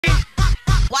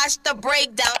Watch the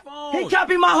breakdown. He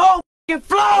copied my whole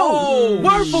flow,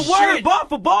 word for word, bar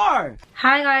for bar.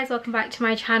 Hi guys, welcome back to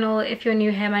my channel. If you're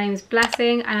new here, my name is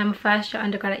Blessing and I'm a first year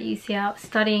undergrad at UCL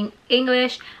studying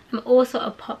English. I'm also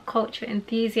a pop culture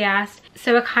enthusiast,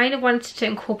 so I kind of wanted to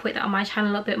incorporate that on my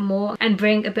channel a little bit more and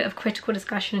bring a bit of critical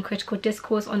discussion and critical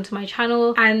discourse onto my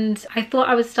channel. And I thought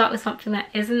I would start with something that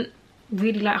isn't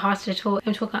really light-hearted at all.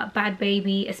 I'm talking about Bhad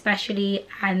Bhabie especially,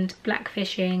 and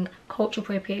blackfishing, cultural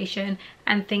appropriation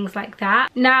and things like that.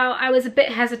 Now, I was a bit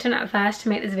hesitant at first to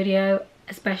make this video,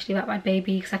 especially about Bhad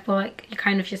Bhabie, because I feel like you're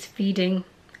kind of just feeding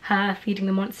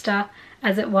the monster,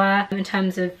 as it were, in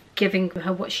terms of giving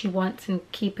her what she wants and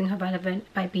keeping her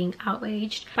relevant by being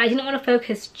outraged. But I didn't want to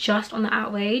focus just on the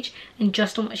outrage and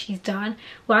just on what she's done.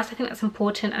 Whilst I think that's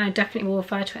important, and I definitely will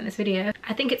refer to it in this video,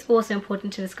 I think it's also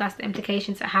important to discuss the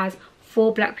implications it has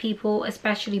for black people,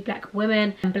 especially black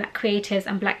women and black creators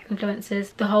and black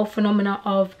influencers. The whole phenomena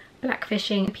of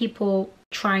blackfishing, people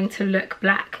trying to look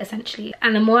black essentially.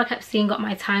 And the more I kept seeing on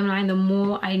my timeline, the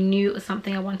more I knew it was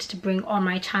something I wanted to bring on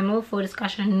my channel for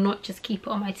discussion and not just keep it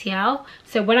on my TL.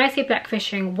 So when I say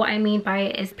blackfishing, what I mean by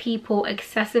it is people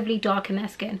excessively darken their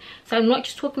skin. So I'm not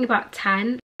just talking about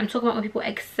tan, I'm talking about when people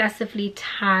excessively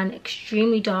tan,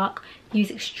 extremely dark, use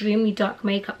extremely dark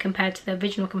makeup compared to their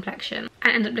original complexion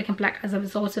and end up looking black as a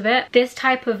result of it. This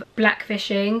type of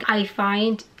blackfishing, I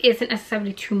find, isn't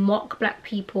necessarily to mock black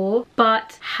people,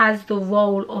 but has the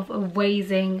role of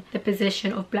raising the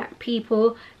position of black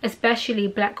people, especially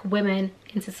black women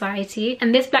in society.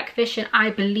 And this blackfishing,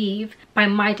 I believe, by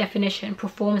my definition,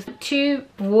 performs two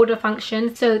broader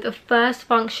functions. So the first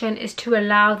function is to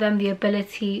allow them the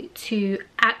ability to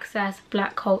access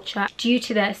black culture due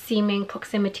to their seeming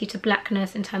proximity to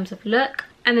blackness in terms of look.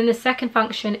 And then the second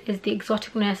function is the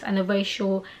exoticness and the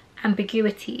racial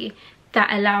ambiguity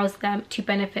that allows them to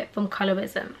benefit from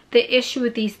colorism. The issue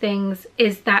with these things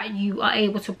is that you are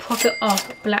able to profit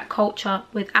off black culture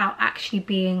without actually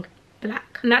being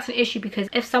black. And that's an issue, because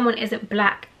if someone isn't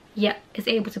black yet is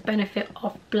able to benefit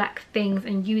off black things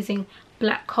and using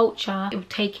black culture, you're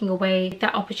taking away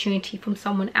that opportunity from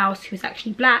someone else who's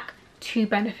actually black to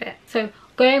benefit. So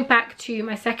going back to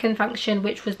my second function,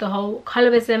 which was the whole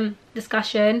colorism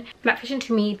discussion, blackfishing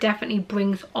to me definitely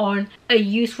brings on a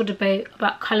useful debate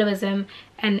about colorism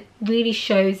and really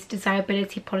shows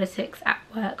desirability politics at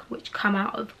work which come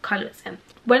out of colorism.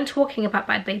 When talking about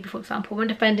Bhad Bhabie, for example, when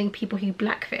defending people who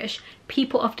blackfish,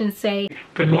 people often say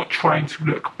they're not trying to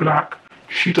look black,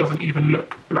 she doesn't even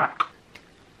look black.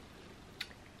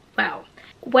 Well,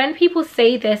 when people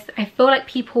say this, I feel like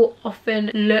people often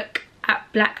look at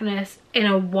blackness in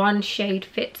a one shade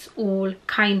fits all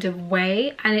kind of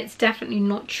way, and it's definitely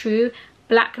not true.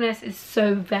 Blackness is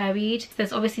so varied.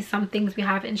 There's obviously some things we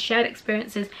have in shared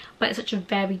experiences, but it's such a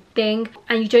varied thing,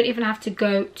 and you don't even have to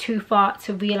go too far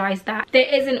to realize that there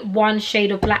isn't one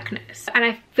shade of blackness. And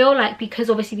I feel like because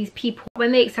obviously these people,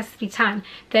 when they excessively tan,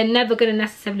 they're never going to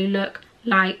necessarily look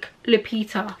like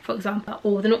Lupita, for example,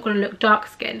 or they're not going to look dark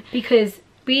skinned, because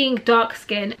being dark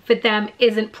skinned for them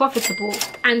isn't profitable.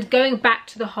 And going back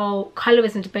to the whole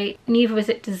colorism debate, neither is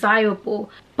it desirable,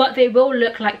 but they will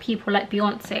look like people like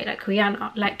Beyonce, like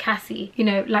Rihanna, like Cassie, you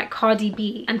know, like Cardi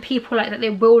B, and people like that. They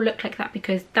will look like that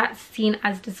because that's seen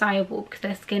as desirable because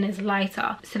their skin is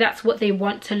lighter. So that's what they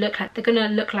want to look like. They're gonna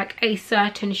look like a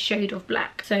certain shade of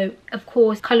black. So of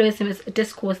course colorism is a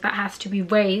discourse that has to be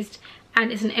raised, and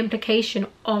it's an implication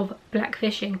of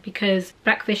blackfishing, because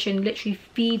blackfishing literally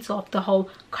feeds off the whole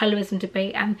colorism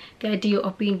debate and the idea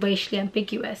of being racially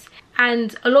ambiguous.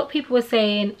 And a lot of people were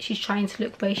saying she's trying to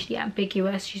look racially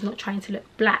ambiguous, she's not trying to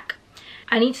look black.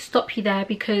 I need to stop you there,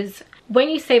 because when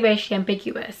you say racially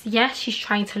ambiguous, yes, she's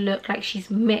trying to look like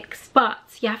she's mixed, but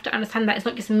you have to understand that it's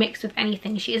not just mixed with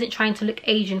anything. She isn't trying to look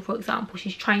Asian, for example,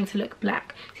 she's trying to look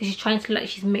black. So she's trying to look like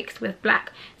she's mixed with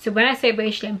black. So when I say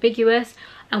racially ambiguous,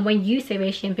 and when you say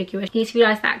racially ambiguous, you need to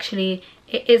realize that actually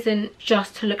it isn't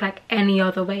just to look like any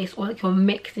other race or like you're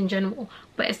mixed in general,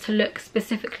 but it's to look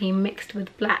specifically mixed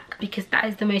with black, because that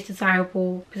is the most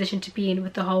desirable position to be in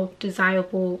with the whole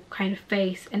desirable kind of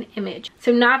face and image.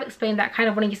 So now I've explained that, I kind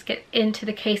of want to just get into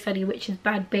the case study, which is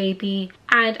Bhad Bhabie,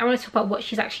 and I want to talk about what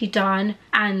she's actually done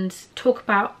and talk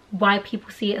about why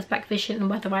people see it as blackfishing and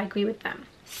whether I agree with them.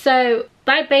 So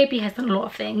Bhad Bhabie has done a lot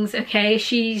of things, okay?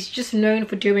 She's just known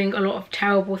for doing a lot of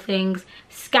terrible things.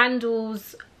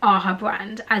 Scandals are her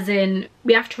brand, as in,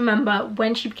 we have to remember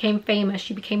when she became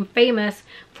famous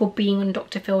for being on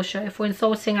Dr. Phil's show, for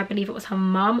insulting, I believe it was her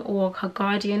mum or her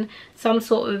guardian, some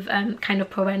sort of kind of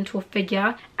parental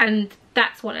figure, and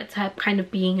that's what led to her kind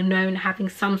of being known, having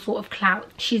some sort of clout.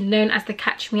 She's known as the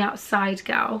Catch Me Outside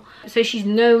girl, so she's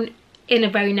known in a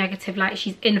very negative light.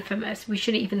 She's infamous. We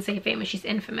shouldn't even say famous, she's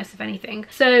infamous if anything.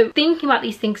 So thinking about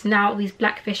these things now, these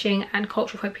blackfishing and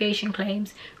cultural appropriation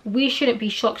claims, we shouldn't be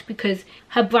shocked because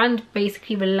her brand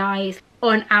basically relies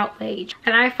on outrage.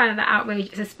 And I find that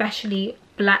outrage is especially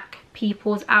black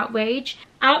people's outrage.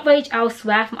 Outrage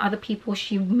elsewhere from other people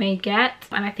she may get,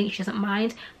 and I think she doesn't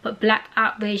mind, but black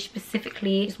outrage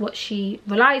specifically is what she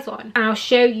relies on. And I'll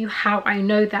show you how I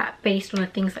know that based on the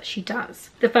things that she does.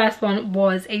 The first one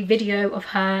was a video of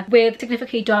her with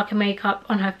significantly darker makeup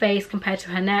on her face compared to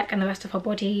her neck and the rest of her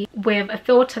body, with a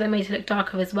filter that made her look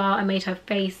darker as well and made her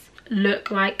face look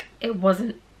like it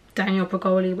wasn't Danielle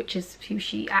Bregoli, which is who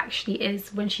she actually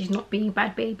is when she's not being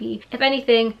Bhad Bhabie. If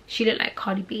anything, she looked like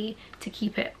Cardi B, to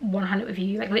keep it 100 with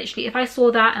you. Like literally, if I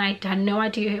saw that and I had no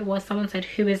idea who it was, someone said,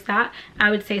 who is that? I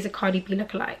would say it's a Cardi B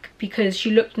lookalike, because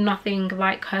she looked nothing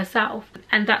like herself.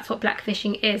 And that's what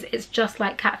blackfishing is. It's just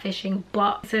like catfishing,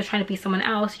 but instead of trying to be someone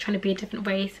else, you're trying to be a different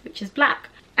race, which is black.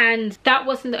 And that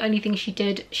wasn't the only thing she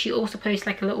did. She also posted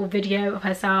like a little video of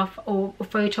herself, or a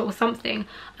photo or something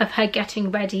of her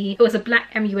getting ready. It was a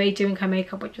black MUA doing her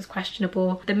makeup, which was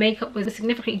questionable. The makeup was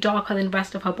significantly darker than the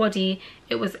rest of her body.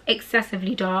 It was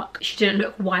excessively dark. She didn't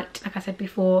look white, like I said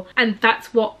before. And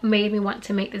that's what made me want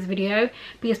to make this video,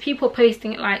 because people were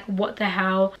posting it like, what the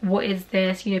hell, what is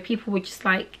this? You know, people were just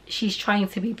like, she's trying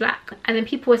to be black. And then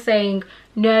people were saying,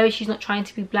 no, she's not trying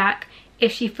to be black.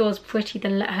 If she feels pretty,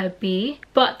 then let her be.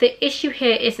 But the issue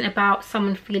here isn't about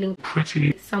someone feeling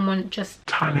pretty, someone just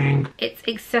tanning. It's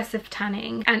excessive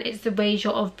tanning, and it's the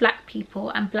erasure of black people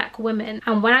and black women.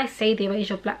 And when I say the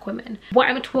erasure of black women, what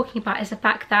I'm talking about is the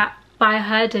fact that by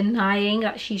her denying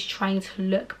that she's trying to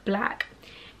look black,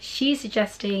 she's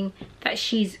suggesting that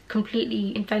she's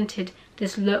completely invented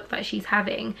this look that she's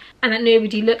having, and that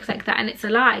nobody looks like that, and it's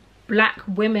a lie. Black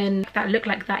women that look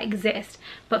like that exist,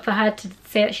 but for her to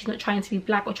say that she's not trying to be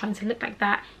black or trying to look like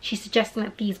that, she's suggesting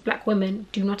that these black women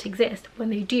do not exist when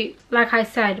they do. Like I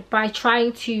said, by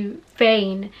trying to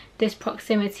feign this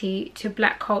proximity to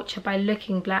black culture by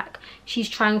looking black, she's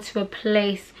trying to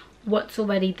replace what's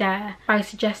already there by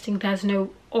suggesting there's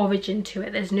no origin to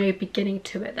it, there's no beginning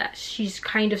to it, that she's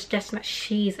kind of suggesting that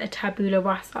she's a tabula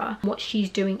rasa. What she's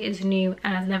doing is new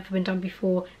and has never been done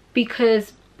before,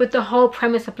 because with the whole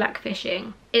premise of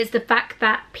blackfishing is the fact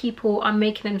that people are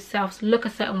making themselves look a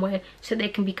certain way so they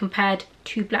can be compared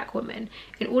to black women.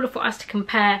 In order for us to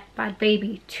compare Bhad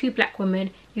Bhabie to black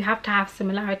women, you have to have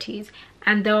similarities,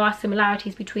 and there are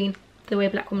similarities between the way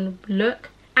black women look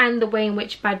and the way in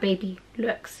which Bhad Bhabie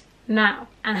looks now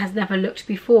and has never looked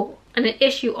before. And the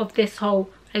issue of this whole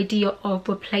idea of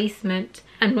replacement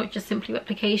and not just simply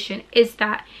replication is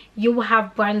that you will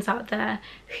have brands out there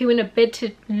who, in a bid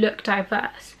to look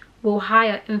diverse, will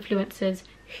hire influencers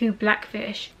who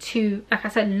blackfish to, like I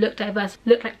said, look diverse,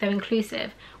 look like they're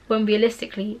inclusive, when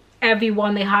realistically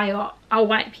everyone they hire are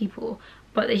white people,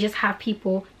 but they just have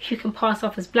people who can pass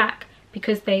off as black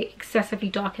because they excessively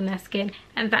darken their skin.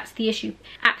 And that's the issue.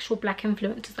 Actual black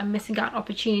influencers are missing out on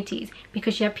opportunities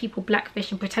because you have people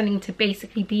blackfishing, pretending to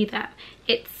basically be them.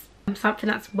 It's something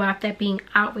that's worth there being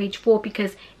outraged for,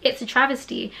 because it's a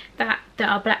travesty that there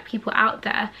are black people out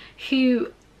there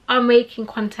who are making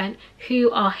content,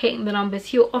 who are hitting the numbers,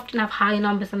 who often have higher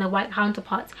numbers than their white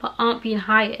counterparts, but aren't being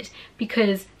hired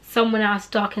because someone else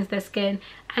darkens their skin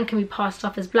and can be passed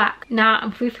off as black. Now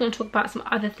I'm briefly going to talk about some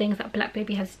other things that Bhad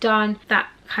Bhabie has done that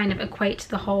kind of equate to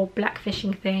the whole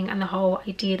blackfishing thing and the whole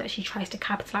idea that she tries to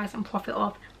capitalize and profit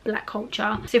off black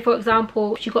culture. So for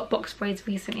example, she got box braids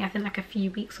recently, I think like a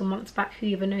few weeks or months back, who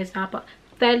even knows now, but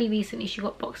fairly recently she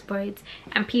got box braids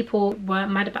and people were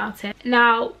mad about it.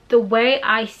 Now the way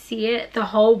I see it, the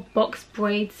whole box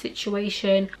braid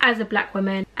situation, as a black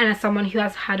woman and as someone who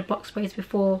has had box braids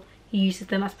before, uses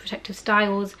them as protective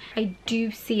styles, I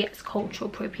do see it as cultural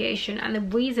appropriation. And the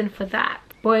reason for that,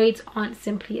 braids aren't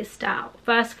simply a style.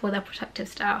 First of all, they're protective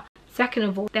style. Second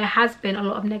of all, there has been a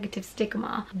lot of negative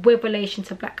stigma with relation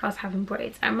to black girls having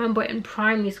braids. I remember in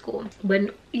primary school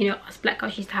when, you know, us black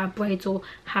girls used to have braids or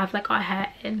have like our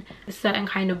hair in a certain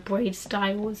kind of braid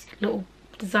styles, little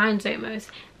designs almost,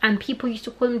 and people used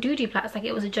to call them doo-doo plaits, like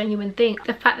it was a genuine thing.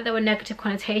 The fact that there were negative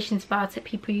connotations about it,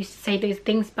 people used to say those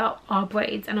things about our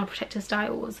braids and our protective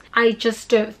styles. I just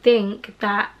don't think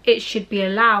that it should be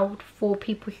allowed for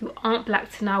people who aren't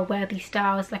black to now wear these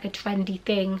styles like a trendy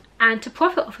thing and to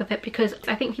profit off of it, because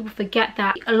I think people forget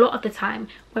that a lot of the time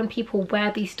when people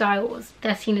wear these styles,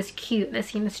 they're seen as cute, they're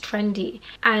seen as trendy,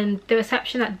 and the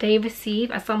reception that they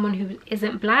receive as someone who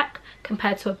isn't black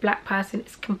compared to a black person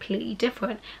is completely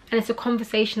different. And it's a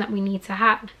conversation that we need to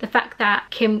have. The fact that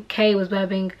Kim K was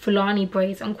wearing Fulani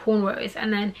braids and cornrows,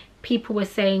 and then people were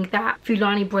saying that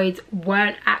Fulani braids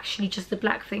weren't actually just a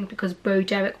black thing because Bo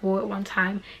Derek wore it one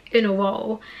time in a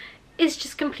role, is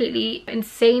just completely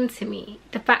insane to me.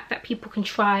 The fact that people can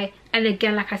try, and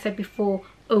again, like I said before,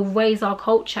 erase our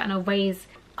culture and erase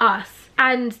us.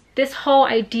 And this whole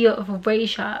idea of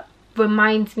erasure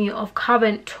reminds me of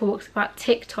current talks about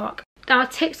TikTok. Now,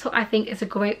 TikTok, I think, is a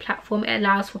great platform. It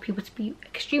allows for people to be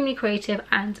extremely creative,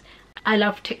 and I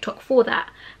love TikTok for that.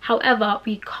 However,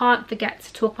 we can't forget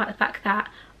to talk about the fact that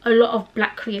a lot of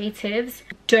black creatives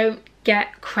don't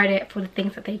get credit for the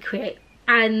things that they create.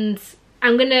 And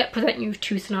I'm gonna present you with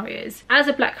two scenarios. As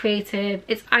a black creative,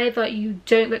 it's either you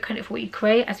don't get credit for what you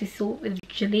create, as we saw with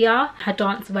Jalea, her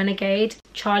dance Renegade.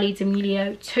 Charlie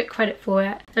D'Amelio took credit for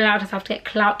it, allowed herself to get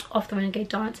clout off the Renegade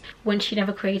dance when she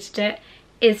never created it.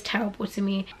 Is terrible to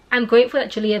me. I'm grateful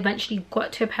that Jalea eventually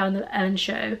got to appear on the Ellen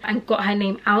show and got her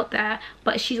name out there,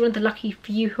 but she's one of the lucky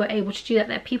few who are able to do that.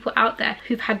 There are people out there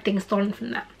who've had things stolen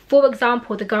from them. For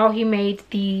example, the girl who made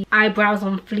the eyebrows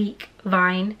on fleek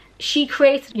vine, she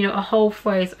created, you know, a whole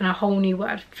phrase and a whole new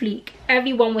word, fleek.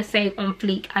 Everyone was saying on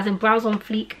fleek, as in brows on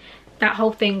fleek. That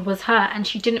whole thing was her, and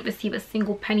she didn't receive a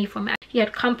single penny from it. He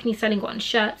had companies selling it on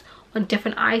shirts, on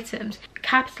different items,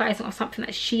 capitalizing on something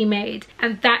that she made.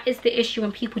 And that is the issue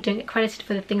when people don't get credited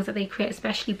for the things that they create,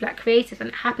 especially black creatives, and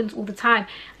it happens all the time.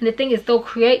 And the thing is, they'll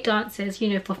create dances, you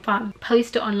know, for fun,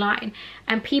 post it online,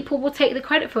 and people will take the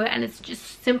credit for it, and it's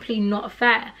just simply not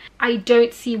fair. I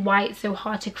don't see why it's so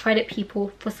hard to credit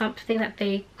people for something that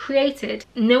they created.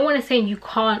 No one is saying you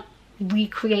can't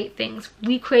recreate things.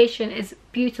 Recreation is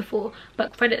beautiful,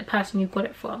 but credit the person you got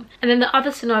it from. And then the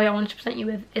other scenario I wanted to present you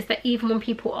with is that even when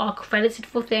people are credited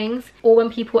for things, or when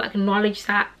people acknowledge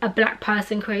that a black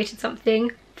person created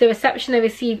something, the reception they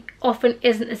receive often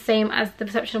isn't the same as the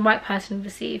reception a white person would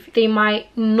receive. They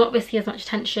might not receive as much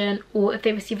attention, or if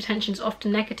they receive attention, it's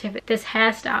often negative. There's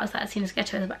hairstyles that are seen as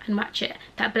ghetto and match it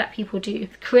that black people do.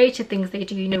 Creative things they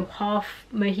do, you know, half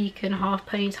Mohican, half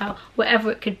ponytail,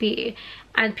 whatever it could be,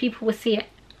 and people will see it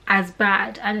as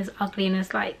bad and as ugly and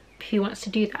as like, who wants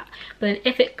to do that? But then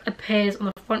if it appears on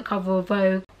the front cover of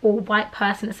Vogue, or a white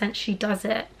person essentially does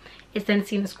it, it's then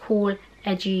seen as cool,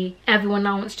 edgy. Everyone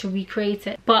now wants to recreate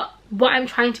it. But what I'm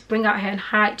trying to bring out here and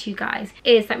highlight to you guys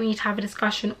is that we need to have a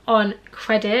discussion on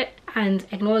credit and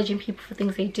acknowledging people for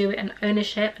things they do, and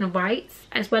ownership and rights,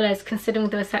 as well as considering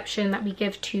the reception that we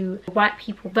give to white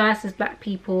people versus black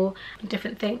people and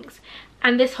different things.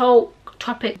 And this whole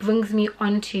topic brings me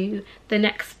on to the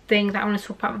next thing that I want to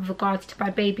talk about with regards to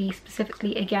Bhad Bhabie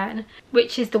specifically again,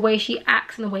 which is the way she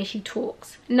acts and the way she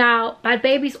talks. Now, Bhad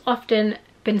Bhabie's often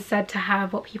been said to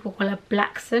have what people call a black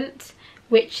accent,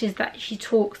 which is that she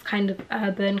talks kind of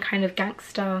urban, kind of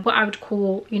gangster, what I would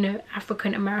call, you know,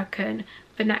 African American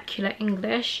vernacular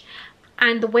English.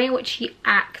 And the way in which she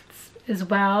acts as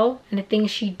well, and the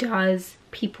things she does,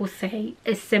 people say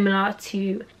is similar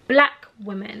to black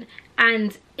women.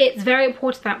 And it's very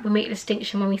important that we make a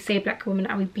distinction when we say black women,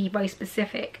 and we be very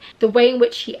specific. The way in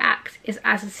which she acts is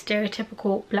as a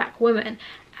stereotypical black woman,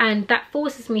 and that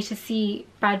forces me to see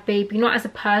Bhad Bhabie not as a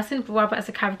person, but rather as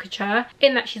a caricature,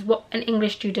 in that she's what an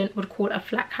English student would call a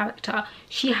flat character.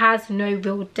 She has no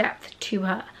real depth to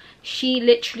her. She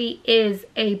literally is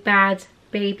a Bhad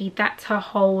Bhabie. That's her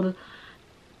whole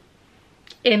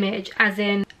image, as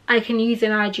in, I can use the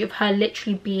analogy of her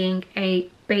literally being a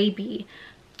baby,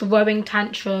 throwing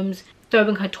tantrums,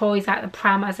 throwing her toys out the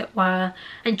pram as it were,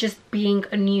 and just being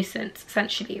a nuisance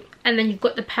essentially. And then you've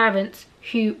got the parents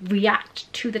who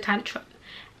react to the tantrum,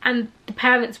 and the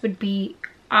parents would be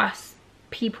us,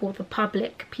 people, the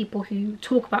public, people who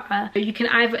talk about her. You can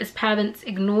either as parents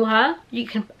ignore her, you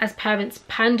can as parents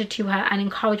pander to her and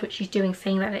encourage what she's doing,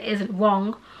 saying that it isn't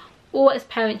wrong, or as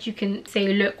parents you can say,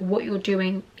 look, what you're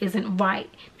doing isn't right.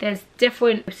 There's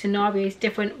different scenarios,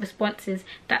 different responses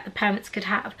that the parents could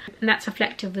have, and that's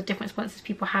reflective of the different responses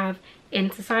people have in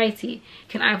society. You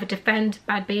can either defend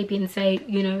Bhad Bhabie and say,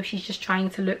 you know, she's just trying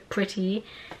to look pretty,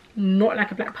 not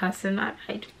like a black person. I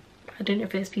don't know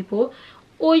if there's people.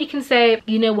 Or you can say,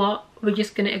 you know what, we're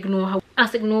just gonna ignore her.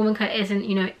 Us ignoring her isn't,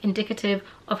 you know, indicative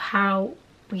of how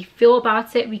we feel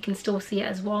about it. We can still see it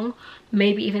as wrong,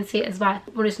 maybe even see it as right.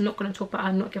 We're just not going to talk about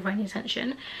her, not give her any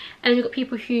attention. And you've got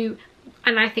people who,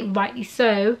 and I think rightly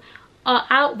so, are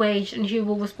outraged and who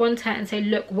will respond to her and say,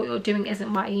 look, what you're doing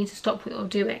isn't right, you need to stop what you're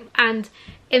doing. And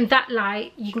in that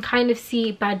light, you can kind of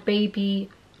see Bhad Bhabie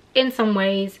in some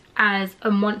ways as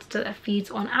a monster that feeds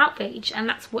on outrage, and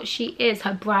that's what she is.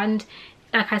 Her brand,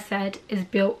 like I said, is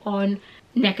built on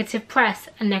negative press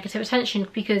and negative attention,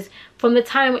 because from the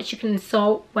time in which you can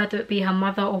insult, whether it be her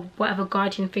mother or whatever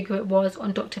guardian figure it was,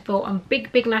 on Dr. Phil, on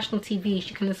big national TV,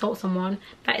 she can insult someone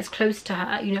that is close to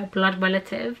her, you know, blood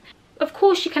relative. Of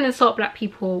course she can insult black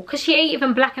people, because she ain't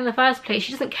even black in the first place.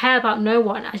 She doesn't care about no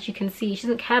one, as you can see. She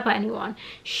doesn't care about anyone.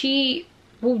 She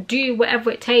will do whatever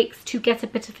it takes to get a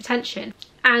bit of attention.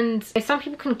 And some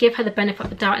people can give her the benefit of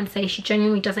the doubt and say she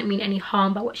genuinely doesn't mean any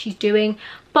harm by what she's doing.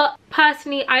 But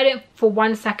personally, I don't for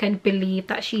one second believe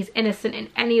that she's innocent in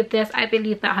any of this. I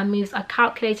believe that her moves are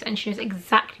calculated and she knows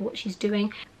exactly what she's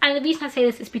doing. And the reason I say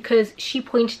this is because she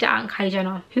pointed it out on Kylie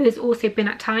Jenner, who has also been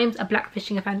at times a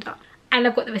blackfishing offender. And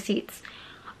I've got the receipts.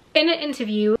 In an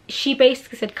interview, she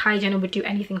basically said Kylie Jenner would do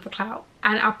anything for clout.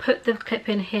 And I'll put the clip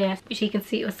in here so you can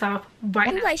see it yourself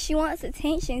right now. Like, she wants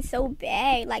attention so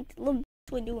bad. Like, the little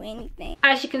would do anything.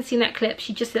 As you can see in that clip,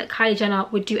 she just said that Kylie Jenner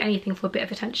would do anything for a bit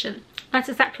of attention. That's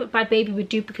exactly what Bhad Bhabie would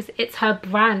do, because it's her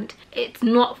brand. It's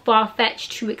not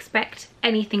far-fetched to expect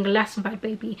anything less from Bhad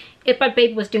Bhabie. If Bhad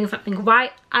Bhabie was doing something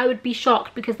right, I would be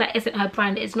shocked, because that isn't her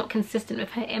brand. It's not consistent with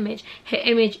her image. Her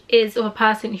image is of a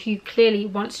person who clearly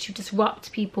wants to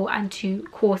disrupt people and to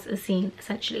cause a scene,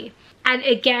 essentially. And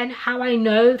again, how I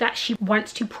know that she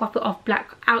wants to profit off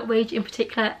black outrage in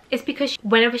particular is because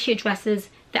whenever she addresses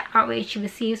the outrage she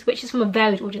receives, which is from a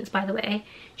varied audience by the way,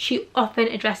 she often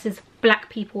addresses black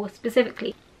people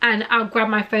specifically. And I'll grab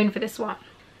my phone for this one.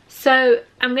 So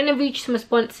I'm going to read some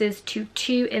responses to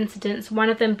 2 incidents, one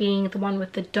of them being the one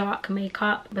with the dark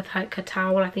makeup with her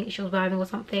towel I think she was wearing or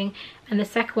something, and the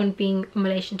second one being in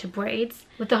relation to braids.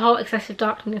 With the whole excessive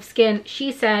darkening of skin,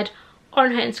 she said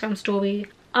on her Instagram story,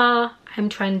 I'm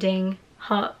trending,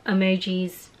 heart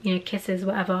emojis, you know, kisses,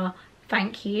 whatever,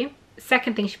 thank you.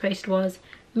 Second thing she posted was,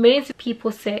 millions of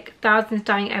people sick, thousands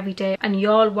dying every day, and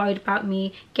y'all worried about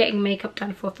me getting makeup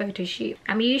done for a photo shoot.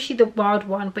 I'm usually the wild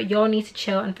one, but y'all need to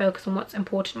chill and focus on what's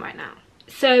important right now.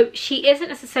 So she isn't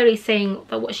necessarily saying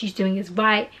that what she's doing is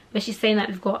right, but she's saying that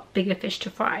we've got bigger fish to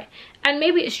fry. And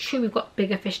maybe it's true we've got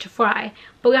bigger fish to fry,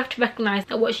 but we have to recognise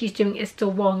that what she's doing is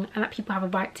still wrong and that people have a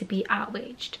right to be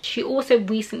outraged. She also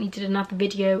recently did another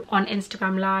video on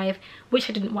Instagram Live, which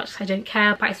I didn't watch because I don't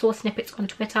care, but I saw snippets on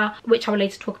Twitter, which I will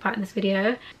later talk about in this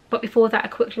video. But before that, I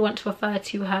quickly want to refer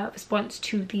to her response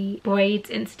to the braids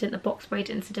incident, the box braid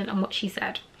incident, and what she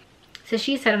said. So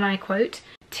she said, and I quote,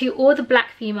 "To all the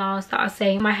black females that are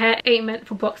saying my hair ain't meant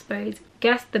for box braids,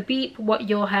 guess the beep what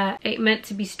your hair ain't meant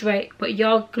to be straight, but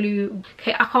y'all glue."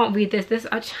 Okay, I can't read this.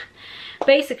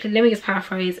 Basically, let me just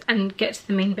paraphrase and get to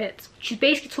the main bits. She's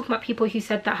basically talking about people who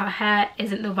said that her hair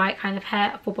isn't the right kind of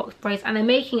hair for box braids, and they're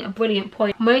making a brilliant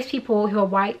point. Most people who are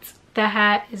white, their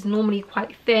hair is normally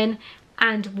quite thin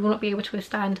and will not be able to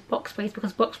withstand box braids,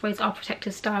 because box braids are a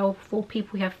protective style for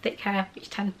people who have thick hair,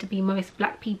 which tend to be most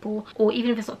black people, or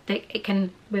even if it's not thick, it can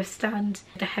withstand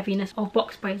the heaviness of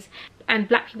box braids. And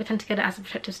black people tend to get it as a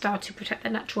protective style to protect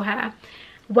their natural hair.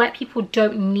 White people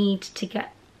don't need to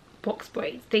get box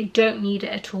braids. They don't need it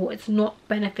at all. It's not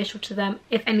beneficial to them.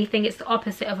 If anything, it's the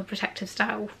opposite of a protective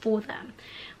style for them.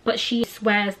 But she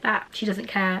swears that she doesn't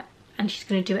care and she's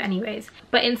going to do it anyways.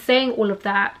 But in saying all of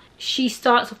that, she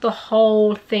starts off the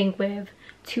whole thing with,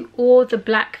 "To all the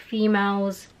black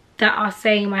females that are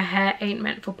saying my hair ain't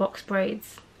meant for box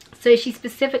braids." So she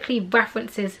specifically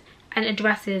references and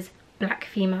addresses black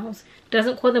females.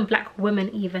 Doesn't call them black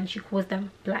women even, she calls them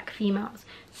black females.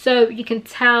 So you can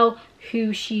tell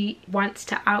who she wants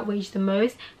to outrage the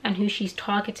most and who she's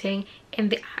targeting in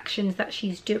the actions that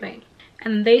she's doing.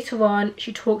 And later on,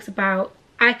 she talks about,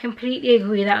 "I completely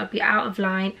agree that would be out of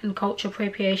line and cultural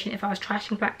appropriation if I was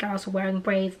trashing black girls for wearing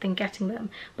braids than getting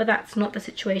them, but that's not the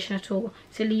situation at all.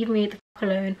 So leave me the f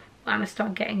alone, or I'm gonna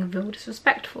start getting real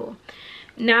disrespectful."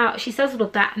 Now, she says all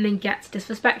of that and then gets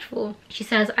disrespectful. She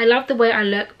says, "I love the way I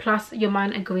look, plus your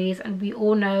man agrees, and we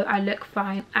all know I look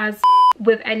fine, as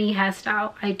with any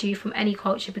hairstyle I do from any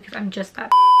culture, because I'm just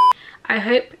that. I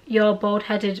hope your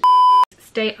bald-headed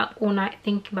stay up all night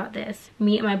thinking about this.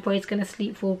 Me and my braids gonna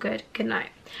sleep real good. Good night."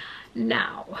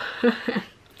 Now,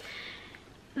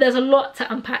 there's a lot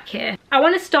to unpack here. I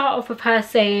want to start off with her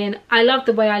saying, "I love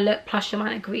the way I look, plus your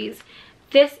man agrees."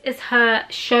 This is her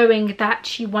showing that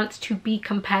she wants to be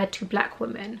compared to black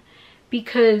women,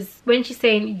 because when she's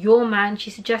saying your man,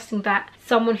 she's suggesting that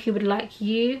someone who would like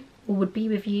you or would be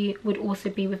with you would also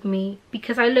be with me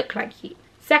because I look like you.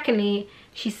 Secondly,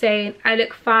 she's saying I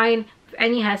look fine with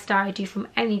any hairstyle I do from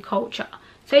any culture.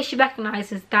 So she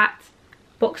recognizes that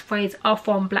box braids are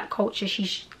from black culture.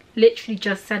 She literally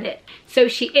just said it. So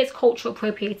she is cultural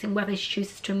appropriating, whether she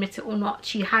chooses to admit it or not.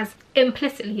 She has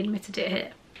implicitly admitted it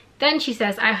here. Then she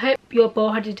says, "I hope your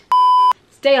bald-headed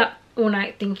stay up all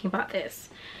night thinking about this."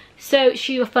 So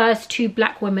she refers to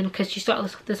black women, because she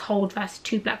started this whole dress,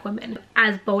 to black women,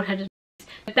 as bald-headed.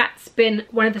 That's been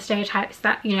one of the stereotypes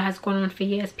that, you know, has gone on for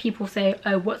years. People say,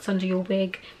 oh, what's under your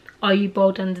wig? Are you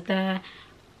bald under there?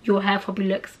 Your hair probably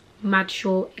looks mad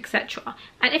short, etc.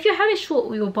 And if your hair is short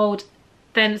or you're bald,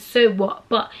 then so what?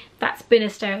 But that's been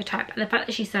a stereotype, and the fact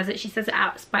that she says it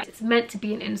out of spite. It's meant to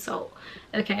be an insult,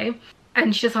 okay?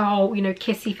 And she does her whole, you know,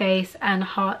 kissy face and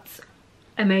hearts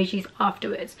emojis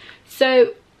afterwards.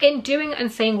 So in doing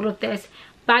and saying all of this,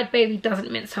 Bhad Bhabie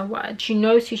doesn't mince her words. She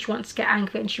knows who she wants to get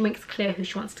angry, and she makes clear who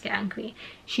she wants to get angry.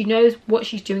 She knows what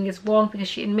she's doing is wrong, because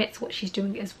she admits what she's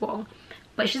doing is wrong.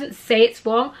 But she doesn't say it's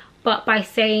wrong, but by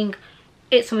saying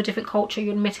it's from a different culture,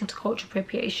 you're admitting to culture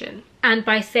appropriation. And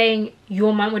by saying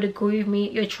your man would agree with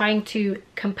me, you're trying to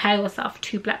compare yourself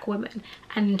to black women,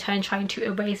 and in turn trying to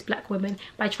erase black women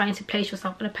by trying to place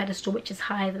yourself on a pedestal which is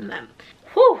higher than them.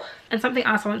 Whew. And something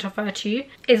else I want to refer to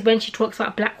is when she talks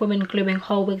about black women gluing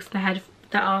whole wigs in their head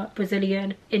that are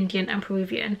Brazilian, Indian and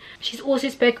Peruvian. She's also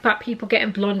spoke about people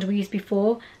getting blonde weaves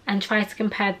before and tried to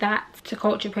compare that to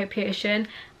culture appropriation.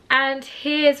 And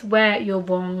here's where you're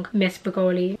wrong, Miss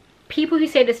Brigoli. People who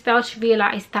say this fail to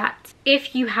realise that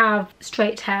if you have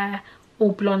straight hair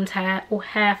or blonde hair or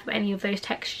hair from any of those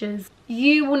textures,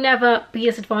 you will never be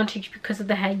disadvantaged because of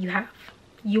the hair you have.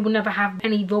 You will never have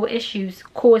any real issues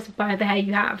caused by the hair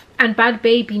you have. And Bhad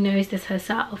Bhabie knows this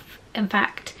herself. In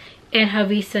fact, in her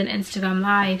recent Instagram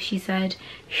live, she said,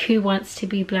 who wants to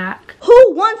be black?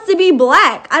 Who wants to be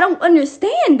black? I don't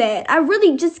understand that. I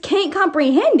really just can't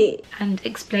comprehend it. And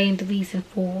explained the reason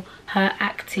for her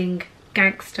acting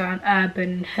gangster and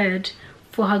urban hood,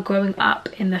 for her growing up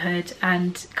in the hood,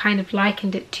 and kind of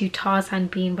likened it to Tarzan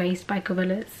being raised by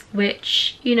gorillas,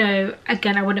 which, you know,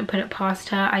 again, I wouldn't put it past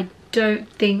her. I don't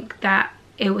think that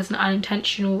it was an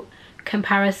unintentional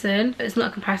comparison. It's not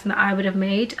a comparison that I would have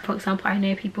made. For example, I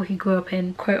know people who grew up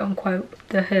in quote unquote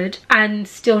the hood and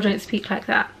still don't speak like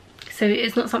that. So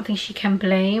it's not something she can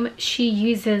blame. She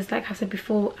uses, like I said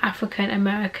before, African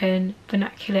American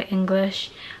vernacular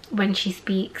English when she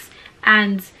speaks,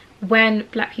 and when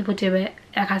black people do it,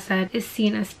 like I said, it's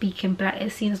seen as speaking black,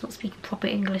 it's seen as not speaking proper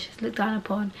English, it's looked down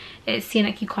upon, it's seen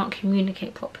like you can't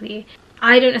communicate properly.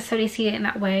 I don't necessarily see it in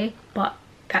that way, but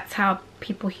that's how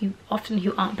people who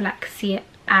aren't black see it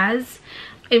as.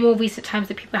 In more recent times,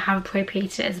 that people have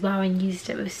appropriated it as well and used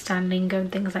it with slang lingo and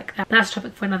things like that. That's a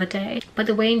topic for another day. But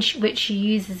the way in which she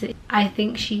uses it, I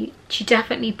think she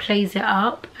definitely plays it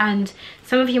up. And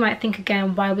some of you might think,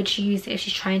 again, why would she use it if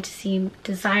she's trying to seem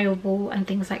desirable and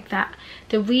things like that?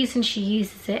 The reason she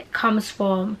uses it comes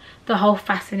from the whole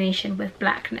fascination with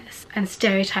blackness and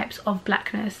stereotypes of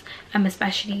blackness,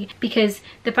 especially because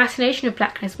the fascination of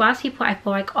blackness, whilst people I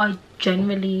feel like are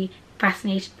generally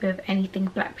fascinated with anything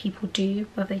black people do,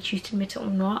 whether they choose to admit it or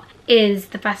not, is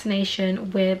the fascination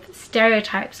with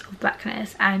stereotypes of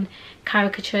blackness and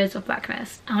caricatures of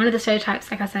blackness. And one of the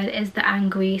stereotypes, like I said, is the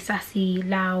angry, sassy,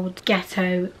 loud,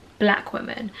 ghetto black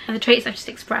woman. And the traits I've just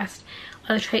expressed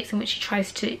are the traits in which she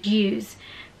tries to use,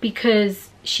 because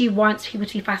she wants people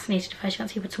to be fascinated with her, she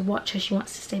wants people to watch her, she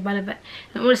wants to stay relevant.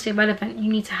 In order to stay relevant,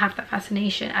 you need to have that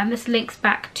fascination. And this links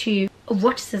back to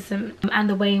eroticism and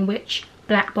the way in which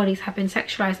black bodies have been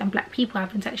sexualized and black people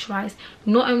have been sexualized,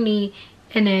 not only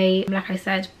in a, like I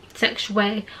said, sexual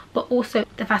way, but also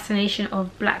the fascination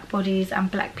of black bodies and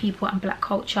black people and black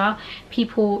culture.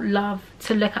 People love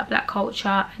to look at black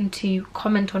culture and to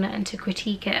comment on it and to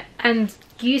critique it. And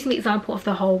using the example of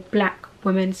the whole black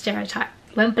woman stereotype,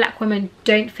 when black women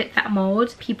don't fit that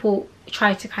mold, people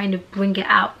try to kind of bring it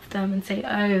out of them and say,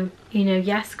 oh, you know,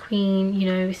 yes queen,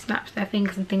 you know, snaps their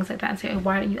fingers and things like that, and say, oh,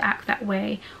 why don't you act that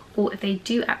way? Or if they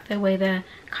do act their way, they're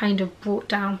kind of brought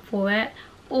down for it.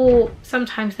 Or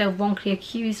sometimes they're wrongly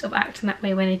accused of acting that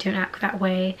way when they don't act that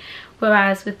way.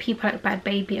 Whereas with people like Bhad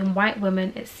Bhabie and white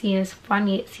women, it's seen as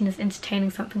funny, it's seen as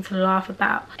entertaining, something to laugh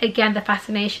about. Again, the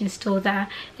fascination is still there.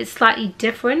 It's slightly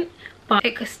different, but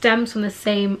it stems from the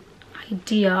same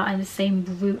idea and the same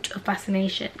root of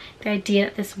fascination. The idea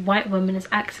that this white woman is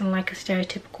acting like a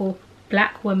stereotypical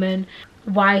black woman.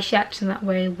 Why is she acting that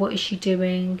way? What is she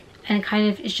doing? And kind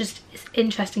of, it's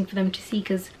interesting for them to see,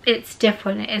 because it's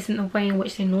different. It isn't the way in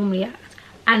which they normally act,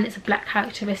 and it's a black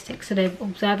characteristic, so they're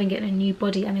observing it in a new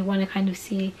body and they want to kind of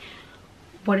see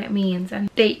what it means.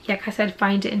 And they, like I said,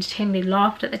 find it entertaining. They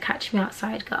laughed at the Catch Me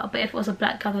Outside girl, but if it was a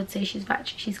black girl, they'd say she's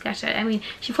ratchet, she's ghetto. I mean,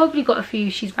 she probably got a few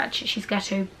she's ratchet, she's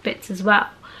ghetto bits as well,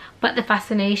 but the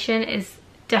fascination is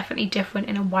definitely different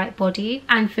in a white body.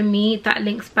 And for me, that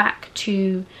links back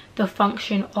to the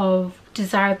function of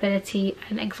desirability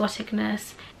and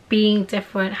exoticness being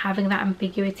different, having that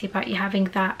ambiguity about you, having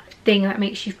that thing that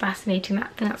makes you fascinating,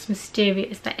 that thing that's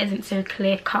mysterious, that isn't so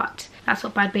clear cut. That's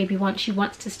what Bhad Bhabie wants. She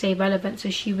wants to stay relevant, so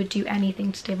she would do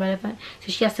anything to stay relevant.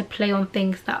 So she has to play on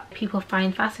things that people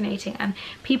find fascinating, and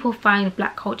people find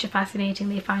black culture fascinating,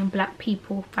 they find black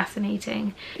people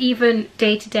fascinating. Even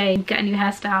day to day, you get a new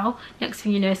hairstyle, next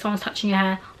thing you know someone's touching your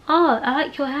hair. Oh, I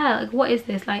like your hair, like what is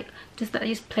this, like just that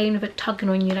just playing with it, tugging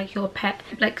on you like you're a pet,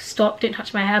 like stop, don't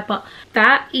touch my hair. But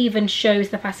that even shows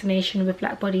the fascination with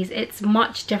black bodies. It's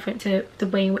much different to the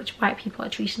way in which white people are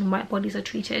treated and white bodies are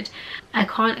treated. I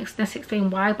can't necessarily explain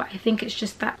why, but I think it's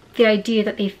just that the idea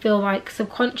that they feel like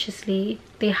subconsciously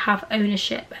they have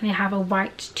ownership and they have a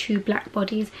right to black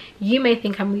bodies. You may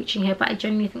think I'm reaching here, but I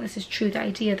genuinely think this is true. The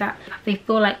idea that they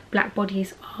feel like black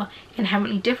bodies are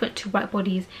inherently different to white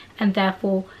bodies, and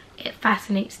therefore it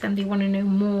fascinates them. They want to know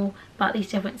more about these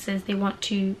differences. They want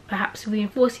to perhaps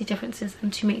reinforce these differences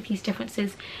and to make these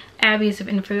differences areas of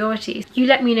inferiority. You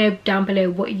let me know down below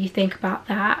what you think about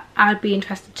that. I'd be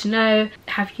interested to know,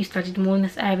 have you studied more in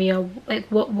this area? Like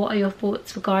what are your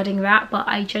thoughts regarding that? But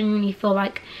I genuinely feel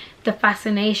like the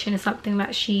fascination is something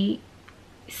that she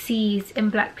sees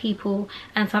in black people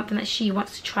and something that she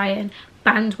wants to try and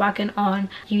bandwagon on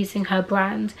using her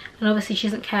brand. And obviously she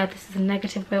doesn't care if this is a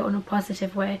negative way or in a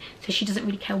positive way, so she doesn't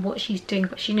really care what she's doing,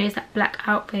 but she knows that black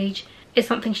outrage is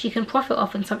something she can profit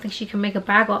off and something she can make a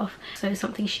bag off. So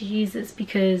something she uses,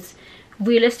 because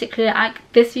realistically,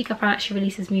 this week I found out she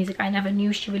releases music. I never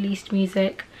knew she released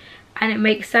music, and it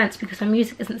makes sense because her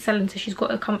music isn't selling, so she's got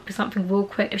to come up with something real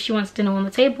quick if she wants dinner on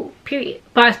the table, period.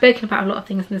 But I've spoken about a lot of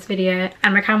things in this video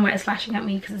and my camera is flashing at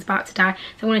me because it's about to die,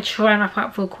 so I want to try and wrap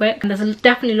up real quick. And there's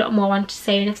definitely a lot more I want to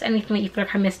say, and if there's anything that you feel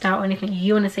like I missed out or anything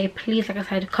you want to say, please, like I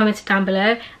said, comment it down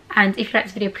below. And if you like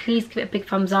this video, please give it a big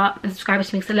thumbs up and subscribe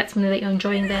to me because it lets me know that you're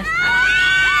enjoying this.